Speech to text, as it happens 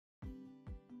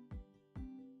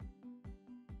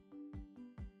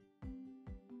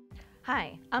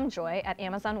Hi, I'm Joy at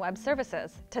Amazon Web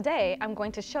Services. Today, I'm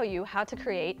going to show you how to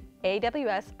create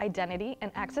AWS Identity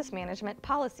and Access Management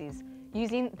policies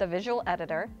using the visual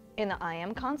editor in the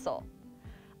IAM console.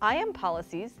 IAM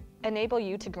policies enable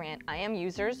you to grant IAM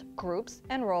users, groups,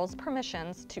 and roles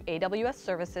permissions to AWS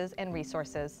services and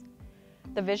resources.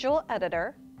 The visual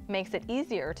editor makes it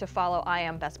easier to follow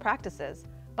IAM best practices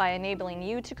by enabling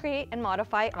you to create and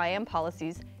modify IAM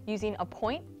policies using a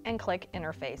point-and-click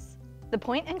interface. The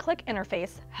point-and-click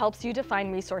interface helps you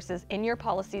define resources in your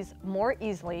policies more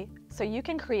easily so you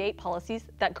can create policies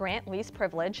that grant least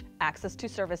privilege access to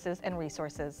services and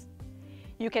resources.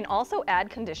 You can also add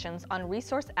conditions on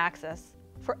resource access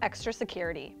for extra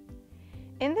security.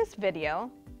 In this video,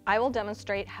 I will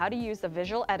demonstrate how to use the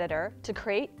visual editor to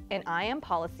create an IAM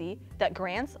policy that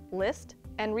grants list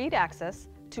and read access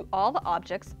to all the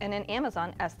objects in an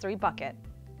Amazon S3 bucket.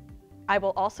 I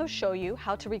will also show you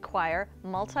how to require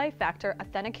multi-factor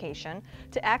authentication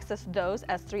to access those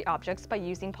S3 objects by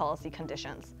using policy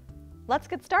conditions. Let's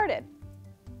get started.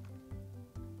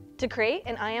 To create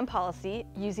an IAM policy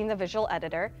using the visual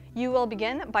editor, you will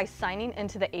begin by signing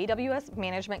into the AWS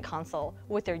Management Console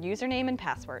with your username and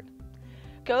password.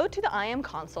 Go to the IAM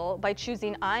console by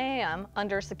choosing IAM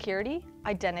under Security,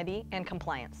 Identity, and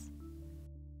Compliance.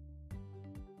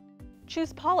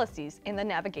 Choose Policies in the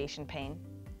navigation pane.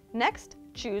 Next,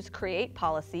 choose Create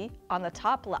Policy on the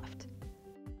top left.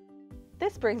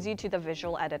 This brings you to the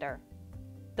visual editor.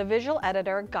 The visual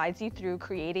editor guides you through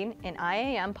creating an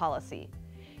IAM policy.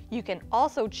 You can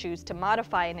also choose to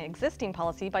modify an existing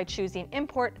policy by choosing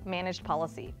Import Managed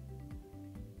Policy.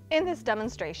 In this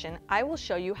demonstration, I will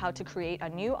show you how to create a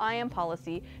new IAM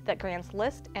policy that grants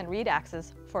list and read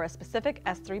access for a specific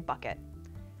S3 bucket.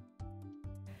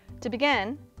 To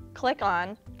begin, click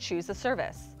on Choose a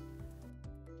Service.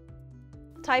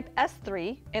 Type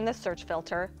S3 in the search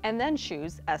filter and then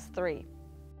choose S3.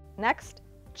 Next,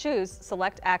 choose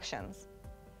Select Actions.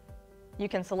 You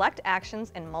can select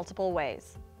actions in multiple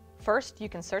ways. First, you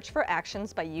can search for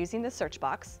actions by using the search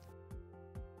box,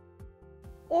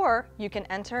 or you can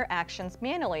enter actions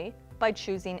manually by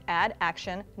choosing Add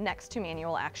Action next to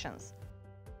Manual Actions.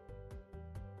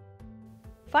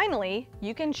 Finally,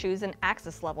 you can choose an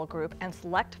access level group and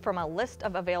select from a list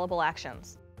of available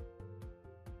actions.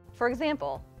 For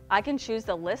example, I can choose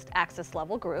the List Access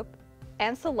Level group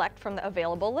and select from the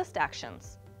available list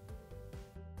actions.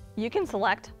 You can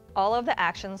select all of the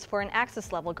actions for an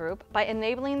access level group by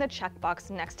enabling the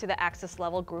checkbox next to the access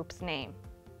level group's name.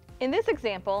 In this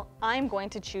example, I'm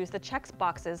going to choose the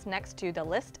checkboxes next to the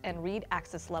List and Read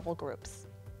Access Level groups.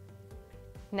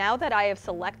 Now that I have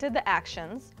selected the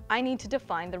actions, I need to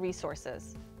define the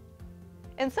resources.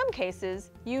 In some cases,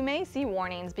 you may see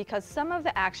warnings because some of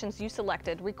the actions you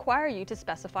selected require you to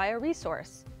specify a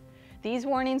resource. These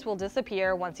warnings will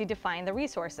disappear once you define the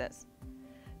resources.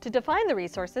 To define the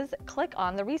resources, click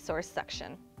on the Resource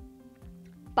section.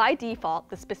 By default,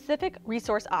 the specific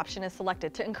resource option is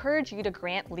selected to encourage you to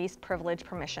grant least privilege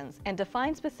permissions and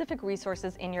define specific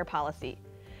resources in your policy.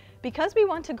 Because we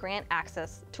want to grant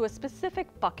access to a specific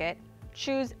bucket,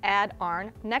 choose Add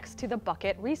ARN next to the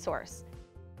bucket resource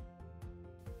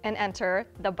and enter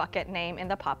the bucket name in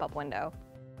the pop-up window.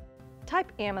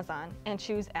 Type Amazon and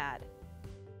choose Add.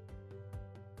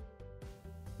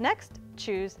 Next,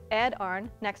 choose Add ARN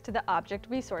next to the object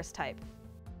resource type.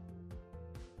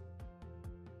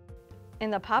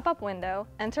 In the pop-up window,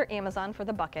 enter Amazon for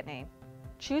the bucket name.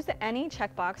 Choose the Any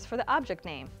checkbox for the object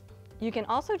name. You can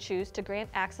also choose to grant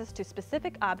access to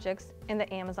specific objects in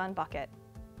the Amazon bucket.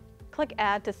 Click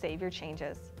Add to save your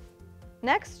changes.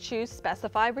 Next, choose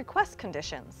Specify Request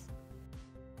Conditions.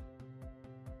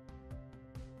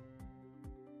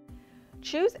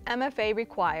 Choose MFA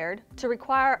Required to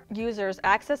require users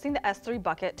accessing the S3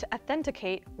 bucket to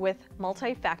authenticate with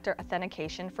multi-factor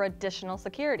authentication for additional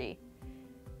security.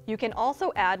 You can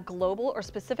also add global or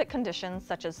specific conditions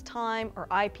such as time or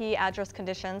IP address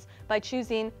conditions by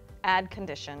choosing Add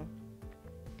Condition.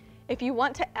 If you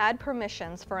want to add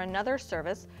permissions for another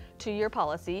service to your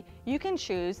policy, you can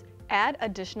choose Add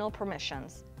Additional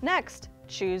Permissions. Next,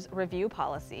 choose Review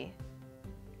Policy.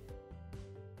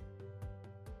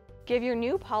 Give your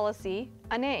new policy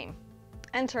a name.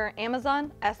 Enter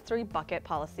Amazon S3 Bucket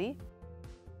Policy.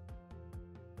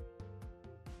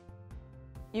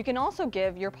 You can also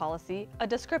give your policy a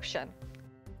description.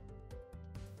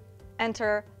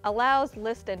 Enter Allows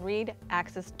List and Read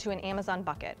Access to an Amazon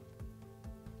Bucket.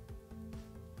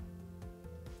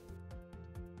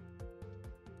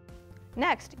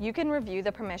 Next, you can review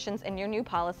the permissions in your new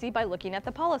policy by looking at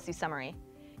the policy summary.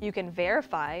 You can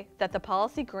verify that the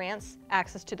policy grants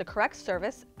access to the correct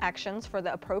service actions for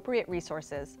the appropriate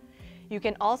resources. You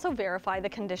can also verify the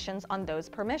conditions on those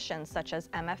permissions, such as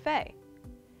MFA.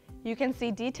 You can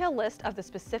see detailed list of the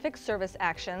specific service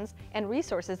actions and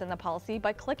resources in the policy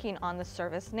by clicking on the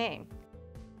service name.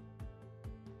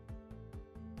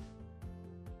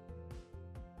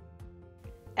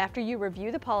 After you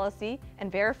review the policy and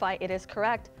verify it is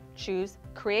correct, choose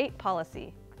Create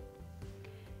Policy.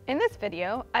 In this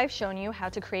video, I've shown you how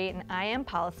to create an IAM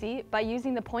policy by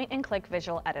using the point-and-click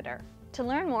visual editor. To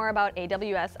learn more about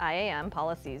AWS IAM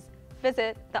policies,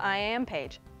 visit the IAM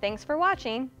page. Thanks for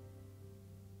watching.